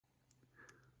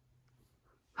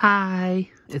Hi,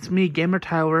 it's me, Gamer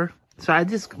Tyler. So I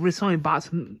just recently bought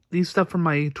these stuff from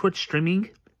my Twitch streaming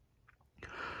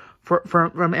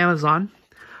from Amazon.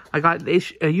 I got a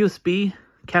USB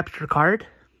capture card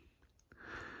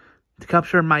to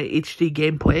capture my HD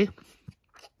gameplay,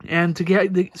 and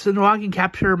so now I can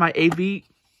capture my AV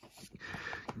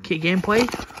gameplay.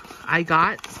 I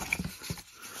got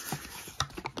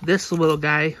this little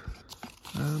guy.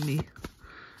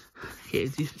 Okay,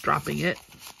 he's dropping it.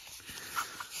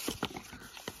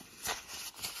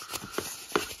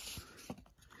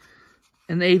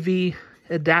 An AV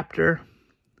adapter.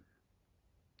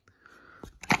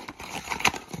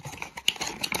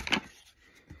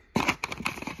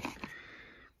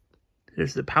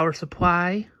 There's the power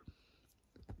supply.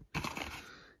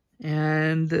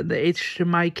 And the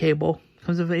HDMI cable.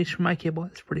 Comes with an HDMI cable.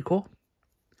 It's pretty cool.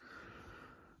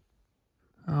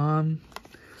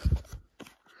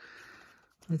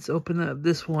 Let's open up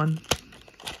this one.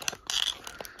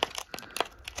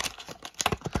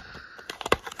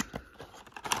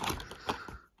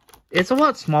 It's a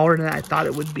lot smaller than I thought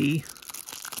it would be.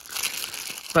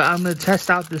 But I'm going to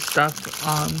test out this stuff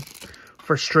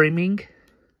for streaming.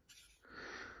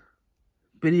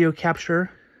 Video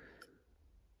capture.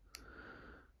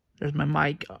 There's my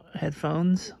mic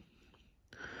headphones.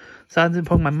 So I'm going to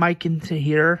plug my mic into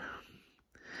here.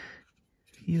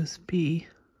 USB.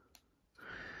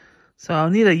 So I'll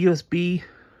need a USB.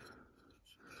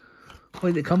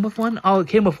 Wait, did it come with one? Oh, it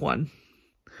came with one.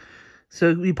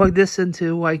 So we plug this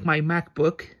into like my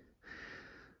MacBook.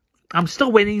 I'm still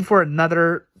waiting for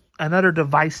another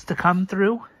device to come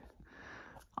through.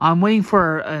 I'm waiting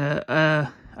for I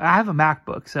have a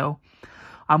MacBook, so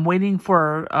I'm waiting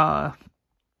for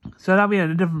so that'll be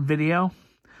in a different video.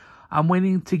 I'm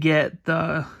waiting to get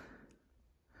that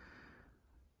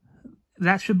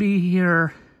should be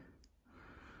here.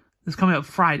 It's coming up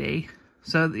Friday,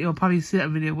 so you'll probably see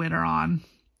that video later on,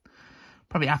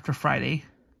 probably after Friday.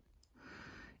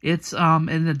 It's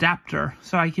an adapter,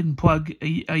 so I can plug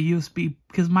a USB,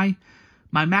 because my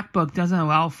MacBook doesn't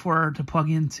allow to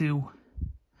plug into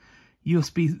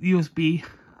USB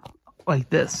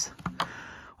like this,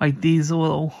 like these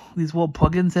little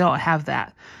plugins. They don't have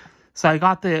that, so I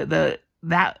got that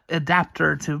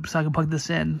adapter so I can plug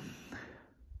this in.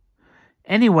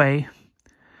 Anyway,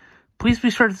 please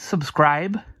be sure to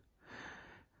subscribe.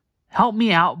 Help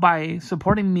me out by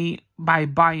supporting me by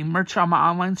buying merch on my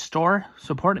online store.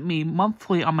 Support me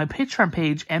monthly on my Patreon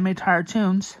page, Anime Tyler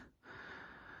Tunes.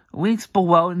 Links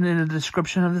below and in the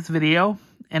description of this video.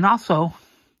 And also,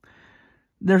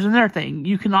 there's another thing.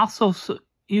 You can also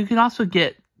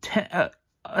get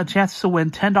a chance to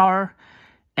win $10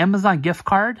 Amazon gift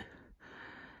card.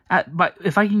 But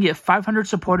if I can get 500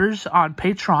 supporters on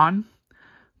Patreon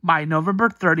by November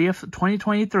 30th,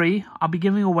 2023, I'll be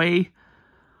giving away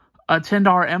a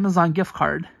 $10 Amazon gift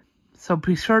card. So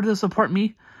be sure to support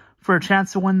me for a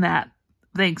chance to win that.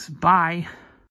 Thanks. Bye.